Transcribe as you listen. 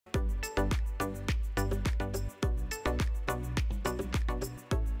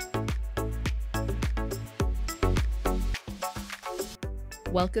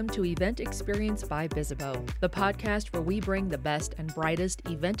Welcome to Event Experience by Bizzabo, the podcast where we bring the best and brightest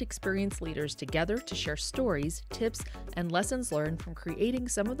event experience leaders together to share stories, tips, and lessons learned from creating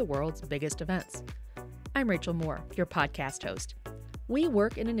some of the world's biggest events. I'm Rachel Moore, your podcast host. We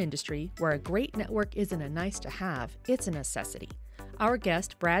work in an industry where a great network isn't a nice to have, it's a necessity. Our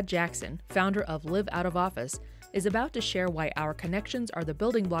guest, Brad Jackson, founder of Live Out of Office, is about to share why our connections are the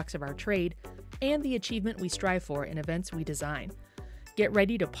building blocks of our trade and the achievement we strive for in events we design. Get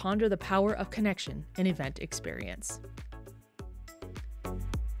ready to ponder the power of connection in event experience.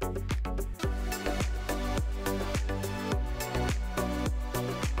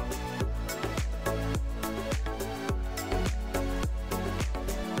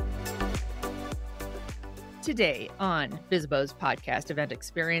 Today on Bizzabo's podcast, Event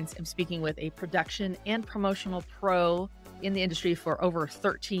Experience, I'm speaking with a production and promotional pro in the industry for over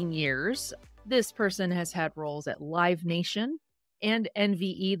 13 years. This person has had roles at Live Nation and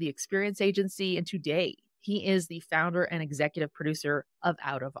NVE, the experience agency, and today he is the founder and executive producer of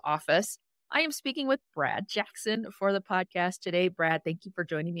Out of Office. I am speaking with Brad Jackson for the podcast today. Brad, thank you for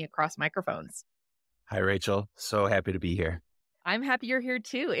joining me across microphones. Hi, Rachel. So happy to be here. I'm happy you're here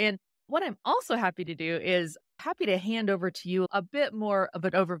too. And what I'm also happy to do is happy to hand over to you a bit more of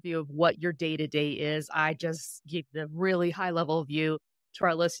an overview of what your day-to-day is. I just gave the really high-level view to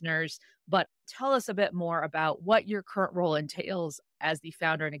our listeners, but tell us a bit more about what your current role entails as the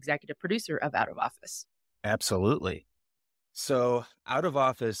founder and executive producer of Out of Office. Absolutely. So Out of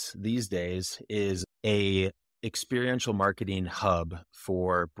Office these days is a experiential marketing hub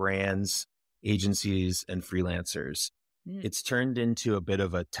for brands, agencies, and freelancers. It's turned into a bit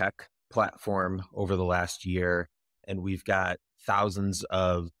of a tech platform over the last year, and we've got thousands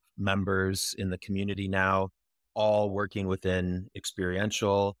of members in the community now, all working within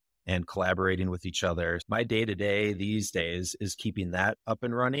experiential and collaborating with each other. My day-to-day these days is keeping that up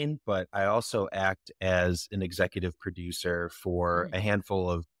and running, but I also act as an executive producer for a handful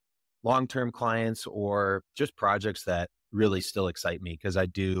of long-term clients or just projects that really still excite me because I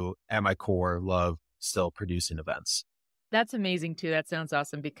do, at my core, love still producing events. That's amazing too. That sounds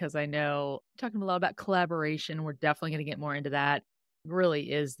awesome because I know talking a lot about collaboration, we're definitely going to get more into that. It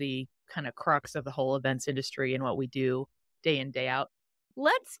really is the kind of crux of the whole events industry and what we do day in, day out.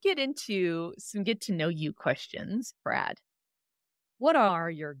 Let's get into some get to know you questions, Brad. What are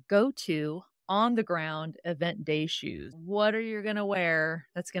your go-to on the ground event day shoes? What are you going to wear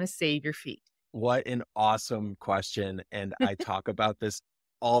that's going to save your feet? What an awesome question. And I talk about this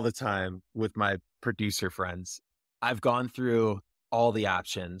all the time with my producer friends. I've gone through all the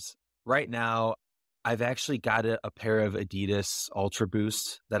options. Right now, I've actually got a pair of Adidas Ultra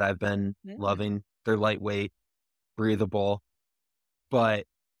Boost that I've been loving. They're lightweight, breathable, but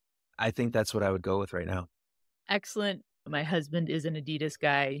I think that's what I would go with right now. Excellent. My husband is an Adidas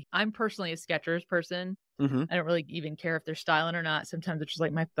guy. I'm personally a Skechers person. I don't really even care if they're styling or not. Sometimes it's just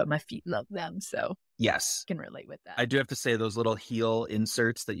like my feet love them. So yes, I can relate with that. I do have to say those little heel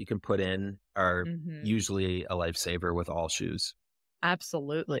inserts that you can put in are usually a lifesaver with all shoes.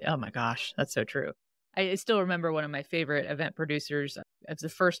 Absolutely. Oh my gosh, that's so true. I still remember one of my favorite event producers. It was the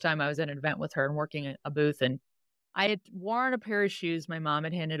first time I was at an event with her and working at a booth. And I had worn a pair of shoes my mom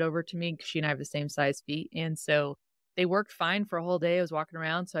had handed over to me because she and I have the same size feet. And so they worked fine for a whole day. I was walking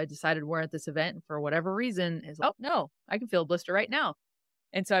around. So I decided we're at this event. And for whatever reason, it's oh no, I can feel a blister right now.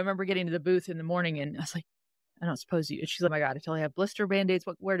 And so I remember getting to the booth in the morning and I was like, I don't suppose you, she's like, oh my God, I totally have blister Band-Aids.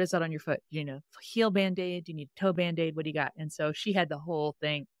 Where does that on your foot? Do you need a heel Band-Aid? Do you need a toe Band-Aid? What do you got? And so she had the whole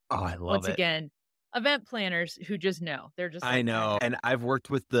thing. Oh, I love Once again, event planners who just know. They're just like, I know. And I've worked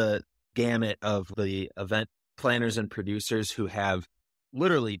with the gamut of the event planners and producers who have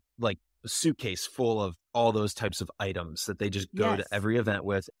literally like a suitcase full of all those types of items that they just go to every event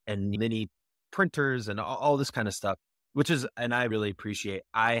with, and mini printers and all this kind of stuff, and I really appreciate.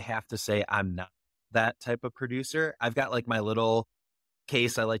 I have to say I'm not that type of producer. I've got like my little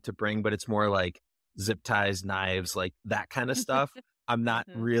case I like to bring, but it's more like zip ties, knives, like that kind of stuff. I'm not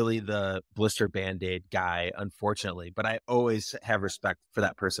really the blister Band-Aid guy, unfortunately, but I always have respect for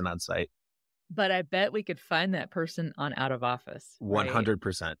that person on site. But I bet we could find that person on Out of Office. Right?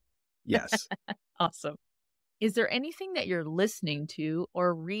 100%. Yes. Awesome. Is there anything that you're listening to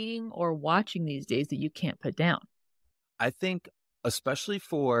or reading or watching these days that you can't put down? I think, especially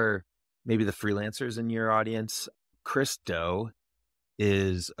for maybe the freelancers in your audience, Chris Do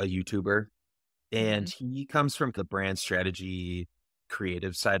is a YouTuber, and he comes from the brand strategy,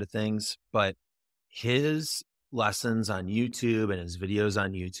 creative side of things, but his lessons on YouTube and his videos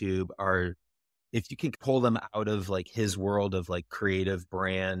on YouTube are, if you can pull them out of like his world of like creative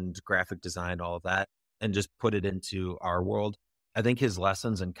brand, graphic design, all of that, and just put it into our world, I think his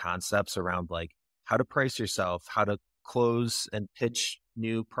lessons and concepts around like how to price yourself, how to close and pitch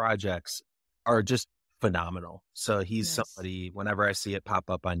new projects are just phenomenal. So he's Nice. somebody, whenever I see it pop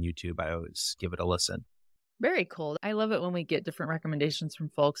up on YouTube, I always give it a listen. Very cool. I love it when we get different recommendations from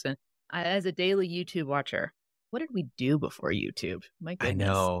folks. And as a daily YouTube watcher, what did we do before YouTube? My I goodness.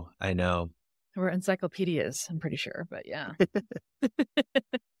 know, I know. We're encyclopedias, I'm pretty sure, but yeah.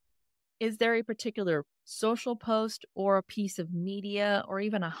 Is there a particular social post or a piece of media or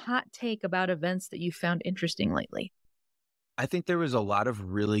even a hot take about events that you found interesting lately? I think there was a lot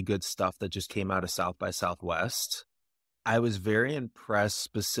of really good stuff that just came out of South by Southwest. I was very impressed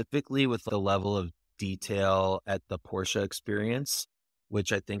specifically with the level of detail at the Porsche experience,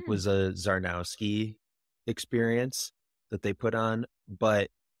 which I think Hmm. was a Zarnowski experience that they put on. But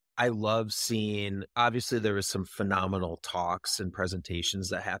I love seeing, obviously, there was some phenomenal talks and presentations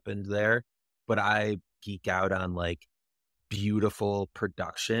that happened there, but I geek out on like beautiful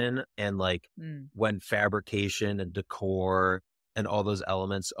production and like Mm. when fabrication and decor and all those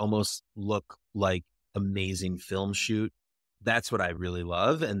elements almost look like amazing film shoot. That's what I really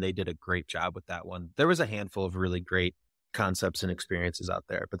love. And they did a great job with that one. There was a handful of really great concepts and experiences out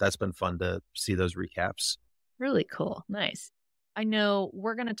there, but that's been fun to see those recaps. Really cool. Nice. I know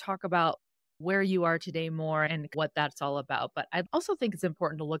we're going to talk about where you are today more and what that's all about, but I also think it's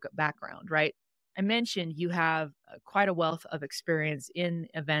important to look at background, right? I mentioned you have quite a wealth of experience in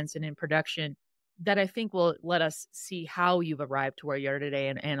events and in production that I think will let us see how you've arrived to where you are today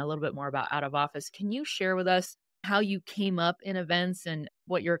and a little bit more about out of office. Can you share with us how you came up in events and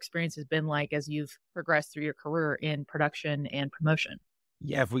what your experience has been like as you've progressed through your career in production and promotion?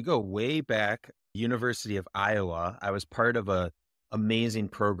 Yeah, if we go way back, University of Iowa, I was part of a amazing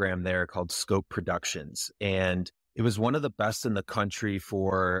program there called Scope Productions. And it was one of the best in the country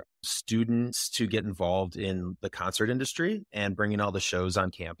for students to get involved in the concert industry and bringing all the shows on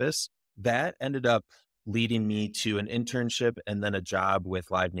campus. That ended up leading me to an internship and then a job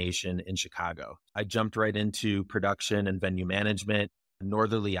with Live Nation in Chicago. I jumped right into production and venue management.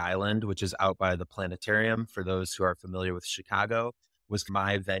 Northerly Island, which is out by the planetarium, for those who are familiar with Chicago, was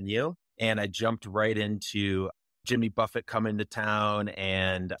my venue. And I jumped right into Jimmy Buffett coming to town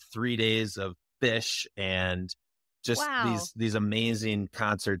and 3 days of Fish and just Wow. these amazing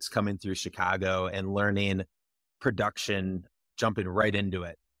concerts coming through Chicago and learning production, jumping right into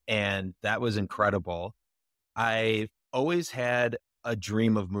it. And that was incredible. I always had a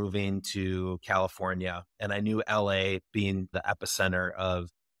dream of moving to California, and I knew LA being the epicenter of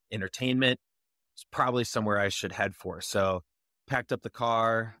entertainment is probably somewhere I should head for. So packed up the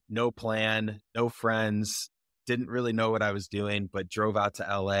car, no plan, no friends, didn't really know what I was doing, but drove out to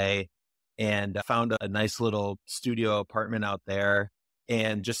LA and found a nice little studio apartment out there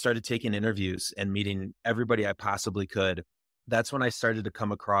and just started taking interviews and meeting everybody I possibly could. That's when I started to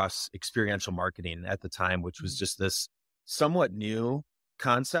come across experiential marketing at the time, which was Mm. just this somewhat new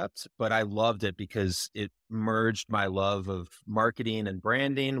concept, but I loved it because it merged my love of marketing and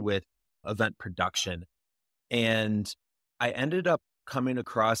branding with event production. And I ended up coming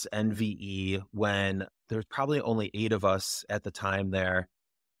across NVE when there was probably only 8 of us at the time there,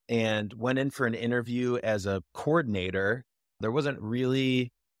 and went in for an interview as a coordinator. There wasn't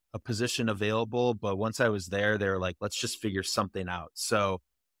really a position available, but once I was there, they were like, let's just figure something out. So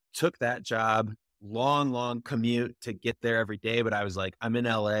took that job, long commute to get there every day. But I was like, I'm in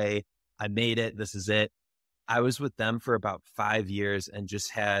LA. I made it. This is it. I was with them for about 5 years and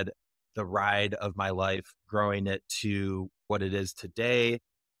just had the ride of my life growing it to what it is today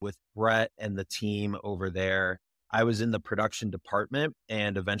with Brett and the team over there. I was in the production department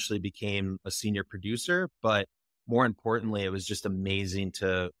and eventually became a senior producer. But more importantly, it was just amazing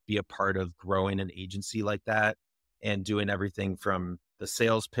to be a part of growing an agency like that and doing everything from the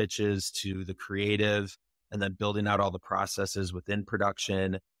sales pitches to the creative and then building out all the processes within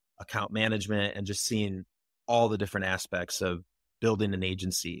production, account management, and just seeing all the different aspects of building an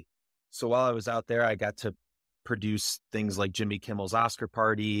agency. So while I was out there, I got to produce things like Jimmy Kimmel's Oscar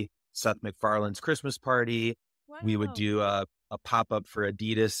party, Seth MacFarlane's Christmas party. We would Wow. do a pop up for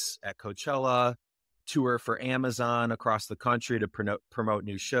Adidas at Coachella, tour for Amazon across the country to promote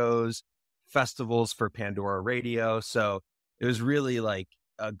new shows, festivals for Pandora Radio. So it was really like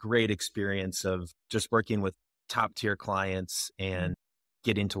a great experience of just working with top tier clients and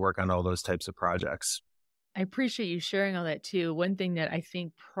getting to work on all those types of projects. I appreciate you sharing all that too. One thing that I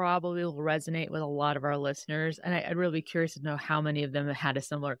think probably will resonate with a lot of our listeners, and I'd really be curious to know how many of them have had a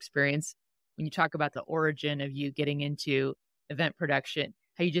similar experience when you talk about the origin of you getting into event production.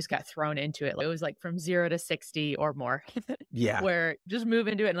 how you just got thrown into it. Like, it was like from 0 to 60 or more, Yeah. where just move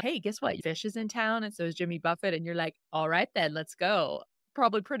into it and, hey, guess what? Fish is in town, and so is Jimmy Buffett. And you're like, all right, then let's go.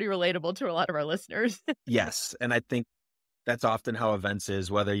 Probably pretty relatable to a lot of our listeners. Yes. And I think that's often how events is,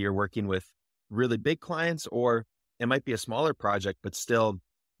 whether you're working with really big clients or it might be a smaller project, but still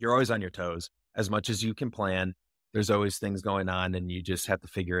you're always on your toes. As much as you can plan, there's always things going on and you just have to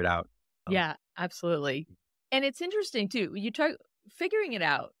figure it out. Yeah, absolutely. And it's interesting too. You talk figuring it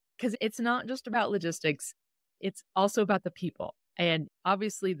out because it's not just about logistics, it's also about the people. And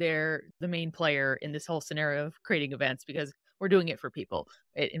obviously, they're the main player in this whole scenario of creating events because we're doing it for people.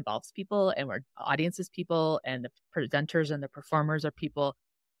 It involves people, and we're audiences people, and the presenters and the performers are people.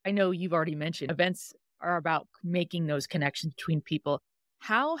 I know you've already mentioned events are about making those connections between people.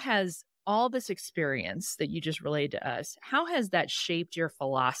 How has all this experience that you just relayed to us, how has that shaped your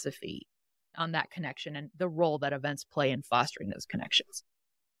philosophy on that connection and the role that events play in fostering those connections?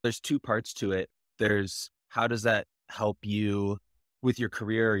 There's two parts to it. There's how does that help you with your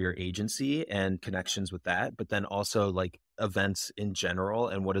career or your agency and connections with that, but then also like events in general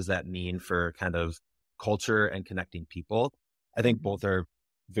and what does that mean for kind of culture and connecting people. I think both are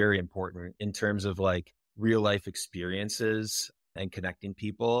very important in terms of like real life experiences and connecting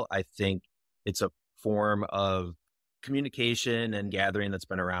people. I think it's a form of communication and gathering that's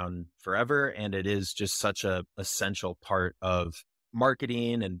been around forever. And it is just such a essential part of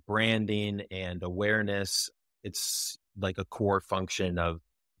marketing and branding and awareness. It's like a core function of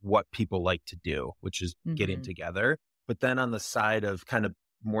what people like to do, which is getting together. But then on the side of kind of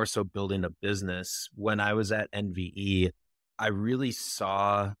more so building a business, when I was at NVE, I really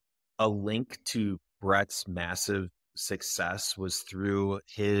saw a link to Brett's massive success was through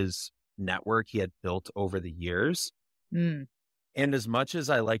his network he had built over the years. Mm. And as much as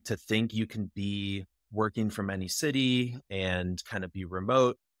I like to think you can be working from any city and kind of be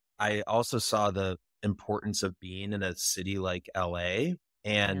remote, I also saw the importance of being in a city like LA.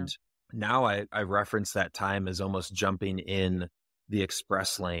 And now I reference that time as almost jumping in the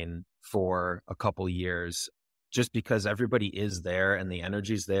express lane for a couple years, just because everybody is there and the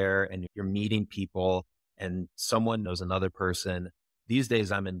energy's there and you're meeting people and someone knows another person. These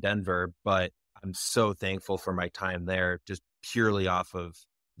days I'm in Denver, but I'm so thankful for my time there, just purely off of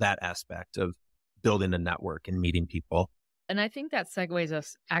that aspect of building a network and meeting people. And I think that segues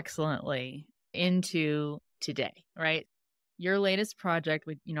us excellently into today, right? Your latest project,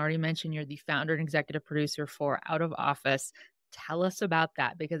 we already mentioned you're the founder and executive producer for Out of Office. Tell us about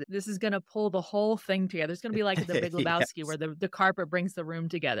that, because this is going to pull the whole thing together. It's going to be like the Big Lebowski Yes. where the carpet brings the room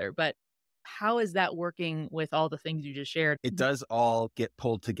together. But how is that working with all the things you just shared? It does all get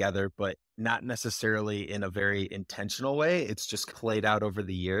pulled together, but not necessarily in a very intentional way. It's just played out over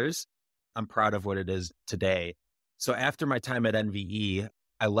the years. I'm proud of what it is today. So after my time at NVE,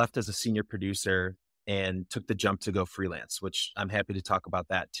 I left as a senior producer and took the jump to go freelance, which I'm happy to talk about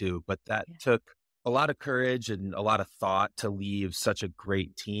that too. But that took a lot of courage and a lot of thought to leave such a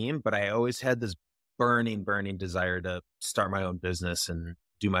great team. But I always had this burning desire to start my own business and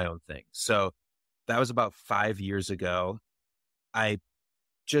do my own thing. So that was about 5 years ago. I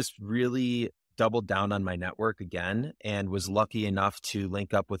just really doubled down on my network again and was lucky enough to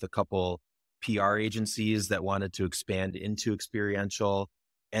link up with a couple PR agencies that wanted to expand into experiential.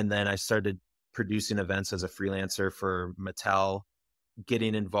 And then I started producing events as a freelancer for Mattel,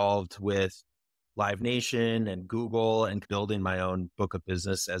 getting involved with Live Nation and Google and building my own book of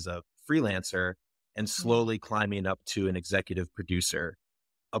business as a freelancer and slowly climbing up to an executive producer.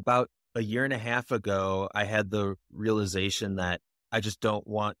 About a year and a half ago, I had the realization that I just don't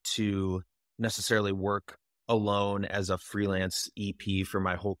want to necessarily work alone as a freelance EP for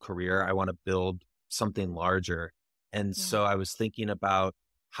my whole career. I want to build something larger. And so I was thinking about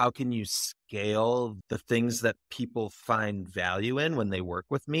how can you scale the things that people find value in when they work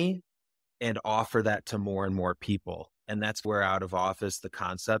with me and offer that to more and more people. And that's where Out of Office, the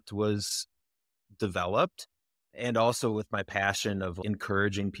concept was developed. And also with my passion of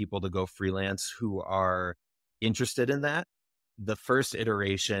encouraging people to go freelance who are interested in that. The first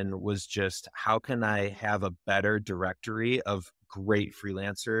iteration was just how can I have a better directory of great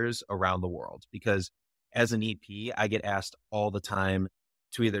freelancers around the world? Because as an EP, I get asked all the time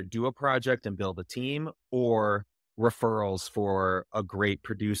to either do a project and build a team or referrals for a great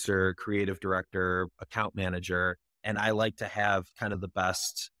producer, creative director, account manager. And I like to have kind of the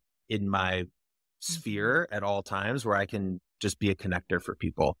best in my sphere at all times where I can just be a connector for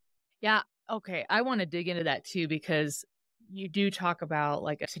people. Yeah. Okay. I want to dig into that too, because you do talk about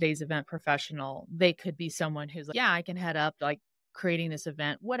like today's event professional. They could be someone who's like, yeah, I can head up like creating this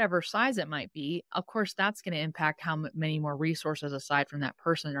event, whatever size it might be, of course, that's going to impact how many more resources aside from that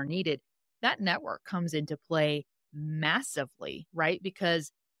person are needed. That network comes into play massively, right?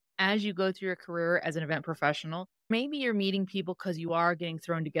 Because as you go through your career as an event professional, maybe you're meeting people because you are getting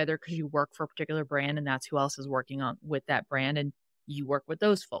thrown together because you work for a particular brand and that's who else is working on with that brand and you work with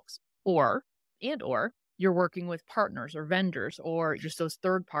those folks. Or you're working with partners or vendors or just those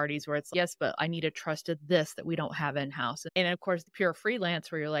third parties where it's, yes, but I need a trusted this that we don't have in-house. And of course, the pure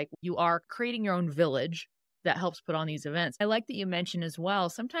freelance where you're like, you are creating your own village that helps put on these events. I like that you mentioned as well,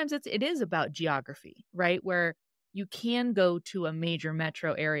 sometimes it is about geography, right? Where you can go to a major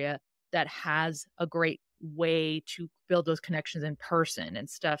metro area that has a great way to build those connections in person and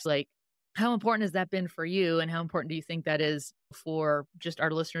stuff. Like, how important has that been for you? And how important do you think that is for just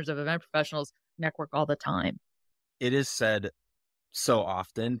our listeners of event professionals network all the time? It is said so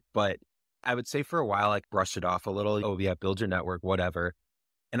often, but I would say for a while, I brushed it off a little. Oh, yeah, build your network, whatever.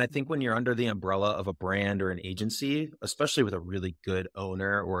 And I think when you're under the umbrella of a brand or an agency, especially with a really good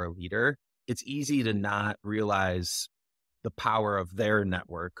owner or a leader, it's easy to not realize the power of their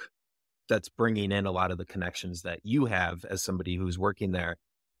network that's bringing in a lot of the connections that you have as somebody who's working there.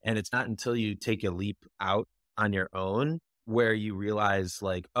 And it's not until you take a leap out on your own where you realize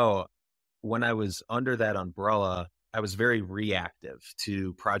like, oh, when I was under that umbrella, I was very reactive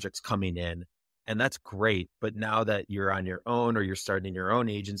to projects coming in. And that's great. But now that you're on your own or you're starting your own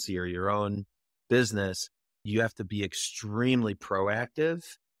agency or your own business, you have to be extremely proactive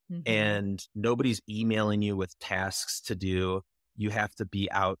and nobody's emailing you with tasks to do. You have to be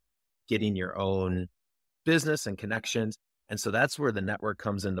out getting your own business and connections. And so that's where the network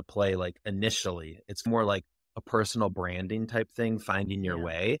comes into play. Like initially, it's more like a personal branding type thing, finding your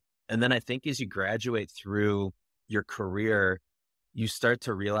way. And then I think as you graduate through your career, you start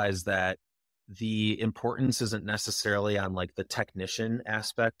to realize that the importance isn't necessarily on like the technician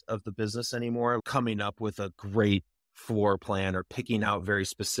aspect of the business anymore, coming up with a great floor plan or picking out very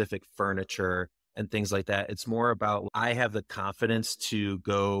specific furniture and things like that. It's more about, I have the confidence to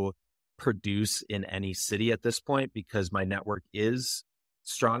go produce in any city at this point because my network is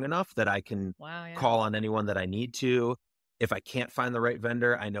strong enough that I can call on anyone that I need to. If I can't find the right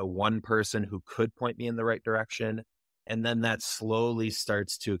vendor, I know one person who could point me in the right direction. And then that slowly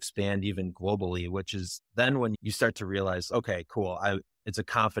starts to expand even globally, which is then when you start to realize, okay, cool. It's a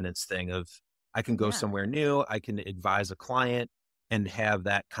confidence thing of I can go somewhere new. I can advise a client and have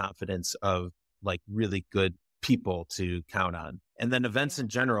that confidence of like really good people to count on. And then events in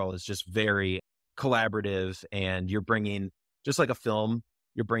general is just very collaborative and you're bringing, just like a film,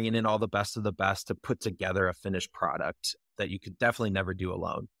 you're bringing in all the best of the best to put together a finished product that you could definitely never do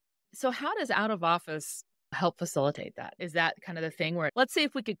alone. So how does out of office help facilitate that? Is that kind of the thing where, let's say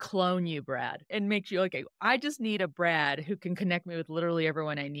if we could clone you, Brad, and make you, okay, I just need a Brad who can connect me with literally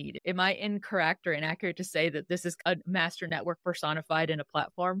everyone I need. Am I incorrect or inaccurate to say that this is a master network personified in a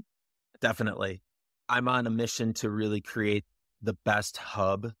platform? Definitely. I'm on a mission to really create the best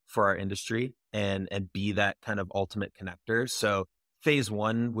hub for our industry and be that kind of ultimate connector. So phase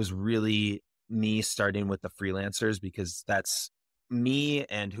one was really me starting with the freelancers because that's me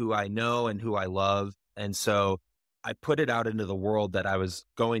and who I know and who I love. And so I put it out into the world that I was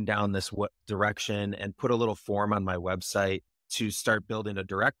going down this direction and put a little form on my website to start building a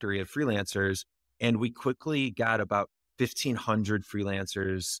directory of freelancers. And we quickly got about 1,500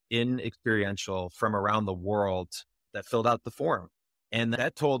 freelancers in experiential from around the world that filled out the form. And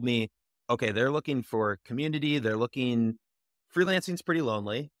that told me, okay, they're looking for community. Freelancing's pretty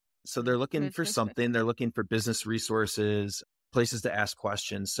lonely. So they're looking for something. They're looking for business resources, places to ask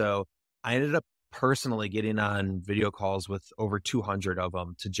questions. So I ended up personally getting on video calls with over 200 of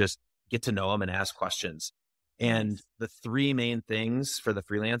them to just get to know them and ask questions. And the three main things for the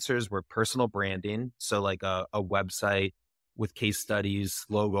freelancers were personal branding. So like a website with case studies,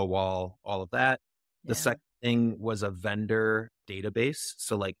 logo wall, all of that. The second thing was a vendor database.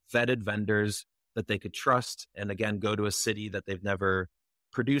 So like vetted vendors that they could trust. And again, go to a city that they've never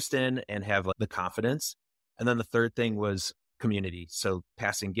produced in and have like the confidence. And then the third thing was community. So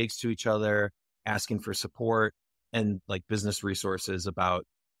passing gigs to each other, asking for support and like business resources about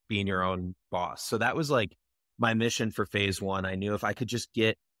being your own boss. So that was like my mission for phase one. I knew if I could just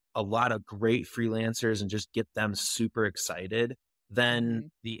get a lot of great freelancers and just get them super excited,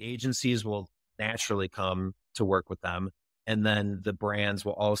 then the agencies will naturally come to work with them. And then the brands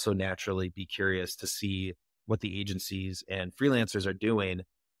will also naturally be curious to see what the agencies and freelancers are doing.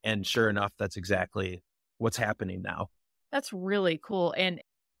 And sure enough, that's exactly what's happening now. That's really cool. And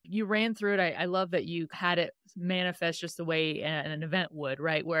You ran through it. I love that you had it manifest just the way an event would,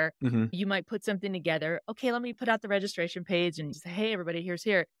 right? Where Hmm. you might put something together. Okay, let me put out the registration page and say, hey, everybody, here's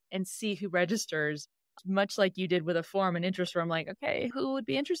here, and see who registers. Much like you did with a form, an interest form, like, okay, who would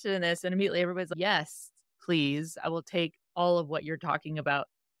be interested in this? And immediately everybody's like, yes, please. I will take all of what you're talking about.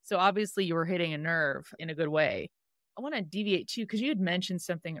 So obviously you were hitting a nerve in a good way. I want to deviate too, because you had mentioned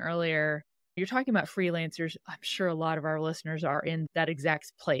something earlier. You're talking about freelancers. I'm sure a lot of our listeners are in that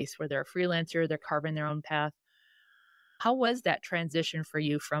exact place where they're a freelancer, they're carving their own path. How was that transition for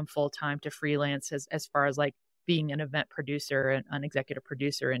you from full time to freelance as far as like being an event producer and an executive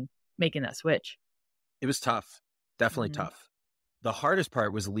producer and making that switch? It was tough, definitely Hmm. tough. The hardest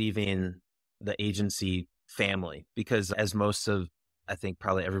part was leaving the agency family because, as most of, I think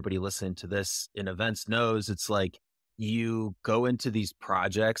probably everybody listening to this in events knows, it's like you go into these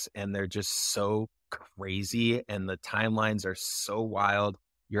projects and they're just so crazy and the timelines are so wild.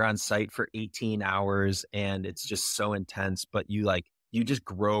 You're on site for 18 hours and it's just so intense, but you just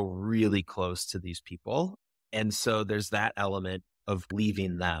grow really close to these people. And so there's that element of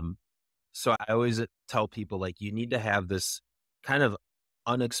leaving them. So I always tell people, like, you need to have this kind of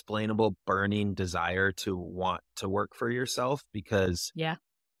unexplainable burning desire to want to work for yourself because Yeah.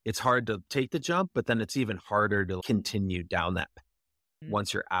 it's hard to take the jump, but then it's even harder to continue down that path Mm.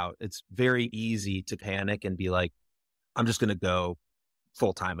 once you're out. It's very easy to panic and be like, I'm just going to go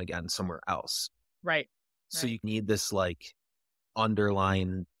full time again somewhere else. Right. So Right. you need this like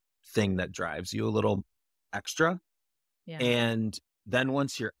underlying thing that drives you a little extra. Yeah. And then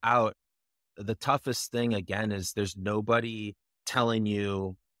once you're out, the toughest thing again is there's nobody telling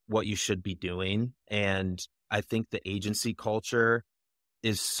you what you should be doing. And I think the agency culture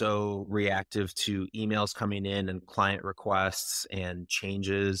is so reactive to emails coming in and client requests and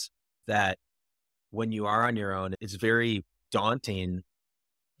changes that when you are on your own, it's very daunting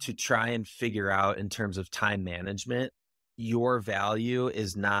to try and figure out in terms of time management. Your value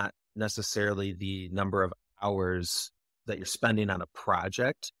is not necessarily the number of hours that you're spending on a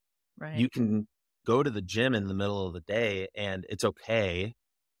project. Right. You can go to the gym in the middle of the day and it's okay.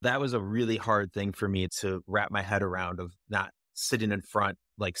 That was a really hard thing for me to wrap my head around, of not sitting in front,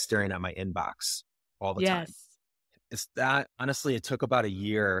 like staring at my inbox all the time. Yes. It's that honestly, it took about a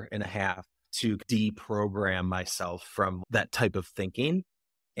year and a half to deprogram myself from that type of thinking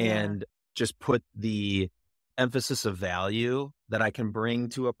Yeah. and just put the emphasis of value that I can bring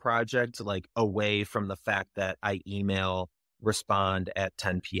to a project, like away from the fact that I email respond at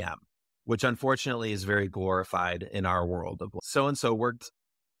 10 p.m., which unfortunately is very glorified in our world of so and so worked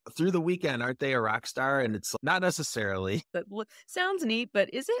through the weekend. Aren't they a rock star? And it's not necessarily. That sounds neat,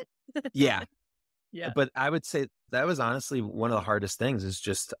 but is it? Yeah. Yeah. But I would say that was honestly one of the hardest things, is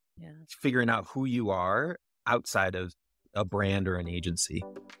just Yeah. figuring out who you are outside of a brand or an agency.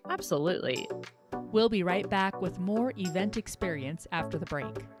 Absolutely. We'll be right back with more event experience after the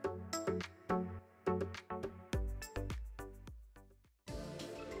break.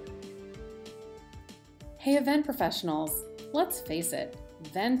 Hey, event professionals, let's face it,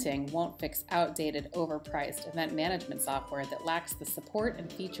 venting won't fix outdated, overpriced event management software that lacks the support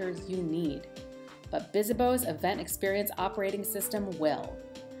and features you need. But Bizibo's event experience operating system will.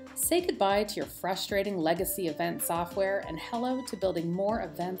 Say goodbye to your frustrating legacy event software and hello to building more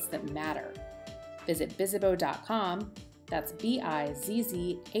events that matter. Visit bizibo.com, that's bizzabo.com,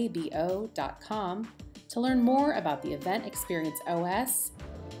 to learn more about the Event Experience OS,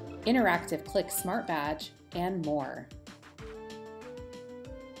 interactive Click Smart Badge, and more.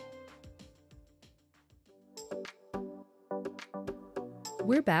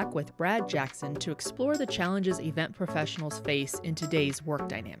 We're back with Brad Jackson to explore the challenges event professionals face in today's work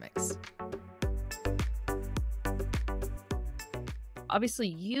dynamics. Obviously,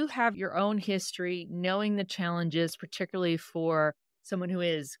 you have your own history, knowing the challenges, particularly for someone who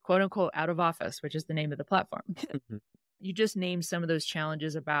is quote unquote out of office, which is the name of the platform. You just named some of those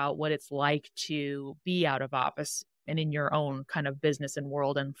challenges about what it's like to be out of office and in your own kind of business and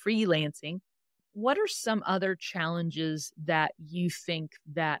world and freelancing. What are some other challenges that you think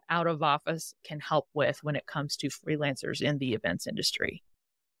that out of office can help with when it comes to freelancers in the events industry?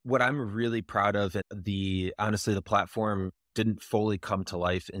 What I'm really proud of, honestly, the platform didn't fully come to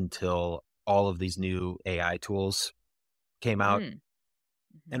life until all of these new AI tools came out. Mm-hmm.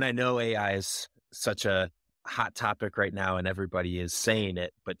 And I know AI is such a hot topic right now and everybody is saying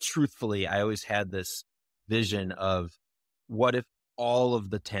it, but truthfully, I always had this vision of what if all of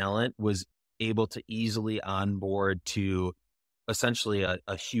the talent was able to easily onboard to essentially a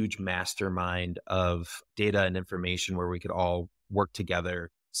huge mastermind of data and information where we could all work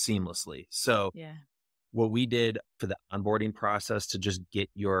together seamlessly. So Yeah. what we did for the onboarding process to just get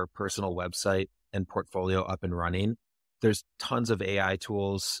your personal website and portfolio up and running, there's tons of AI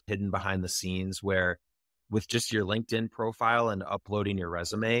tools hidden behind the scenes where with just your LinkedIn profile and uploading your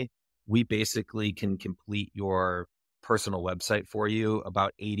resume, we basically can complete your personal website for you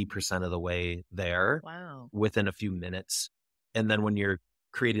about 80% of the way there. Wow. Within a few minutes. And then when you're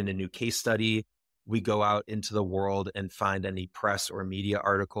creating a new case study, we go out into the world and find any press or media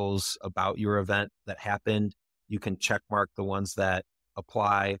articles about your event that happened. You can check mark the ones that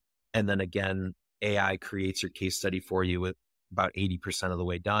apply. And then again, AI creates your case study for you with about 80% of the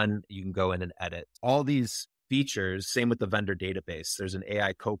way done. You can go in and edit all these features. Same with the vendor database. There's an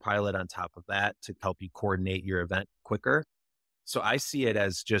AI co-pilot on top of that to help you coordinate your event quicker. So I see it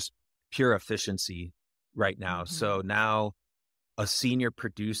as just pure efficiency right now. Mm-hmm. So now a senior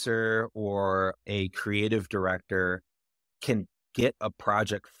producer or a creative director can get a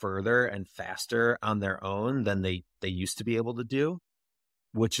project further and faster on their own than they used to be able to do,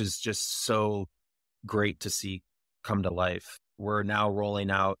 which is just so great to see come to life. We're now rolling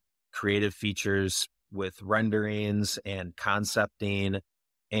out creative features with renderings and concepting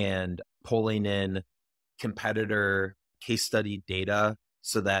and pulling in competitor case study data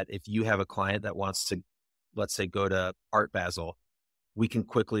so that if you have a client that wants to, let's say, go to Art Basel, we can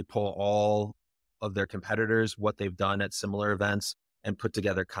quickly pull all of their competitors, what they've done at similar events, and put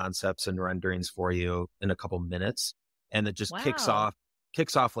together concepts and renderings for you in a couple minutes. And it just kicks off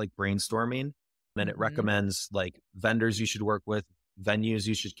like brainstorming. And it recommends like vendors you should work with, venues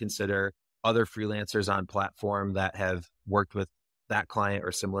you should consider, other freelancers on platform that have worked with that client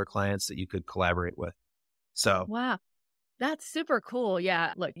or similar clients that you could collaborate with. So wow. That's super cool.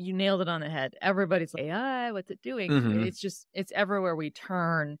 Yeah. Look, you nailed it on the head. Everybody's like, AI, what's it doing? It's everywhere we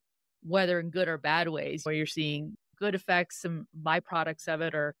turn, whether in good or bad ways, where you're seeing good effects, some byproducts of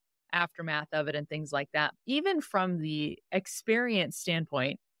it or aftermath of it and things like that. Even from the experience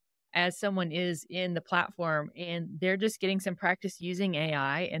standpoint, as someone is in the platform and they're just getting some practice using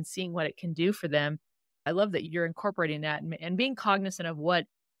AI and seeing what it can do for them. I love that you're incorporating that and being cognizant of what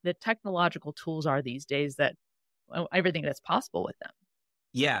the technological tools are these days, that everything that's possible with them.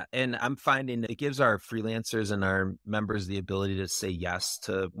 yeah, and I'm finding it gives our freelancers and our members the ability to say yes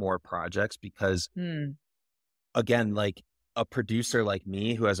to more projects because, again, like a producer like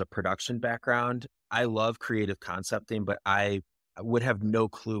me who has a production background, I love creative concepting, but I would have no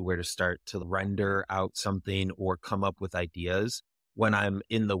clue where to start to render out something or come up with ideas when I'm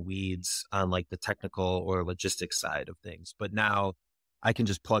in the weeds on like the technical or logistics side of things. But now I can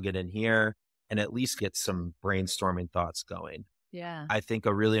just plug it in here and at least get some brainstorming thoughts going. Yeah. I think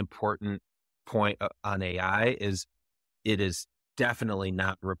a really important point on AI is it is definitely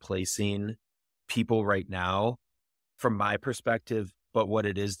not replacing people right now from my perspective, but what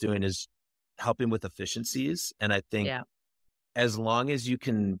it is doing is helping with efficiencies. And I think as long as you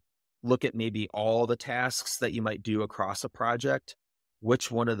can look at maybe all the tasks that you might do across a project,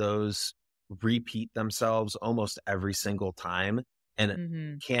 which one of those repeat themselves almost every single time?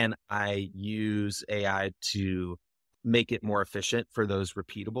 And can I use AI to make it more efficient for those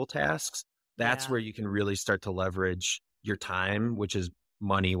repeatable tasks? That's where you can really start to leverage your time, which is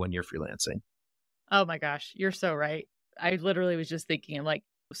money when you're freelancing. Oh my gosh, you're so right. I literally was just thinking of like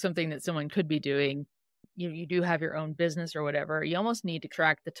something that someone could be doing. You do have your own business or whatever. You almost need to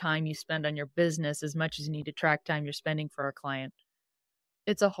track the time you spend on your business as much as you need to track time you're spending for a client.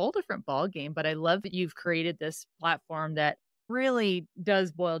 It's a whole different ballgame, but I love that you've created this platform that really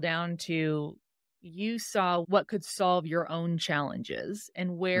does boil down to you saw what could solve your own challenges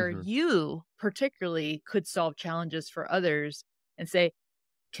and where you particularly could solve challenges for others and say,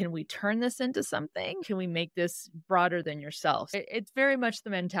 can we turn this into something? Can we make this broader than yourself? It's very much the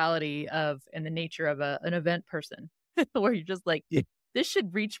mentality of and the nature of an event person where you're just like, this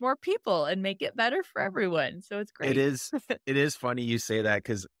should reach more people and make it better for everyone. So it's great. It is funny you say that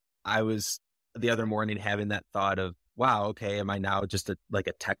because I was the other morning having that thought of, wow, okay, am I now just a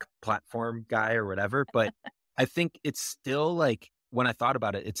tech platform guy or whatever? But I think it's still like, when I thought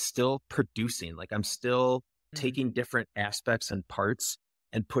about it, it's still producing. Like I'm still taking different aspects and parts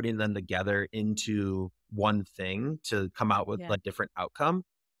and putting them together into one thing to come out with a different outcome.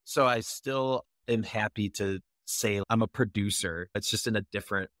 So I still am happy to say I'm a producer. It's just in a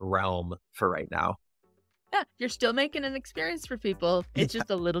different realm for right now. Yeah, you're still making an experience for people. It's just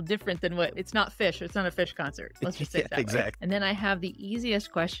a little different than it's not Fish. It's not a Fish concert. Let's just say it that way. And then I have the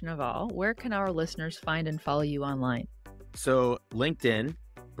easiest question of all. Where can our listeners find and follow you online? So LinkedIn,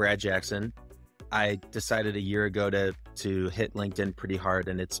 Brad Jackson. I decided a year ago to hit LinkedIn pretty hard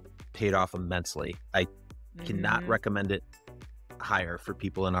and it's paid off immensely. I cannot recommend it higher for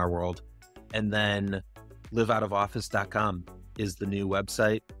people in our world. And then liveoutofoffice.com is the new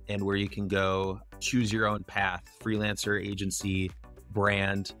website, and where you can go choose your own path, freelancer, agency,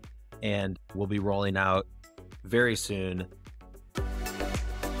 brand, and we'll be rolling out very soon.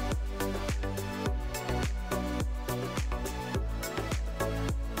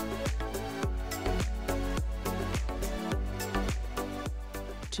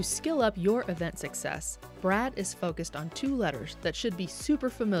 To skill up your event success, Brad is focused on 2 letters that should be super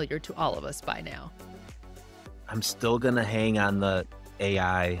familiar to all of us by now. I'm still going to hang on the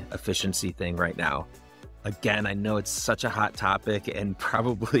AI efficiency thing right now. Again, I know it's such a hot topic, and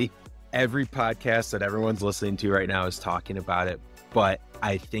probably every podcast that everyone's listening to right now is talking about it. But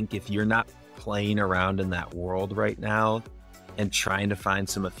I think if you're not playing around in that world right now and trying to find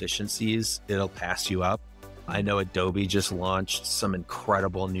some efficiencies, it'll pass you up. I know Adobe just launched some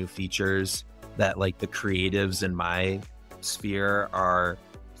incredible new features that like the creatives in my sphere are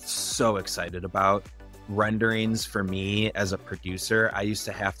so excited about. Renderings for me as a producer, I used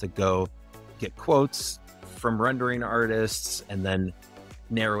to have to go get quotes from rendering artists and then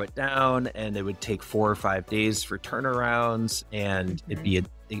narrow it down, and it would take 4 or 5 days for turnarounds, and it'd be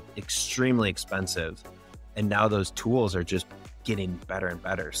extremely expensive. And now those tools are just getting better and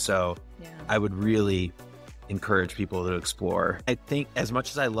better. So I would really encourage people to explore. I think as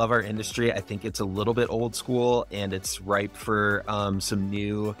much as I love our industry, I think it's a little bit old school, and it's ripe for some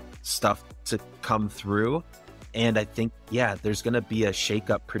new stuff to come through. And I think, there's going to be a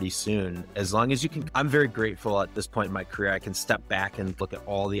shakeup pretty soon. As long as you can, I'm very grateful at this point in my career, I can step back and look at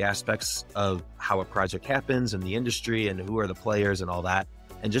all the aspects of how a project happens in the industry and who are the players and all that,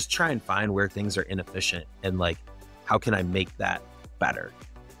 and just try and find where things are inefficient and like, how can I make that better?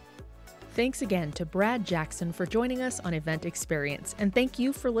 Thanks again to Brad Jackson for joining us on Event Experience, and thank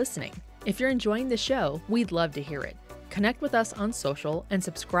you for listening. If you're enjoying the show, we'd love to hear it. Connect with us on social and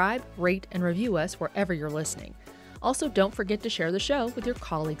subscribe, rate, and review us wherever you're listening. Also, don't forget to share the show with your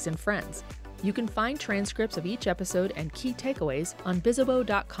colleagues and friends. You can find transcripts of each episode and key takeaways on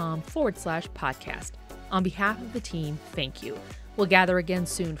bizzabo.com/podcast. On behalf of the team, thank you. We'll gather again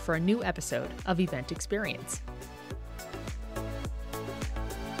soon for a new episode of Event Experience.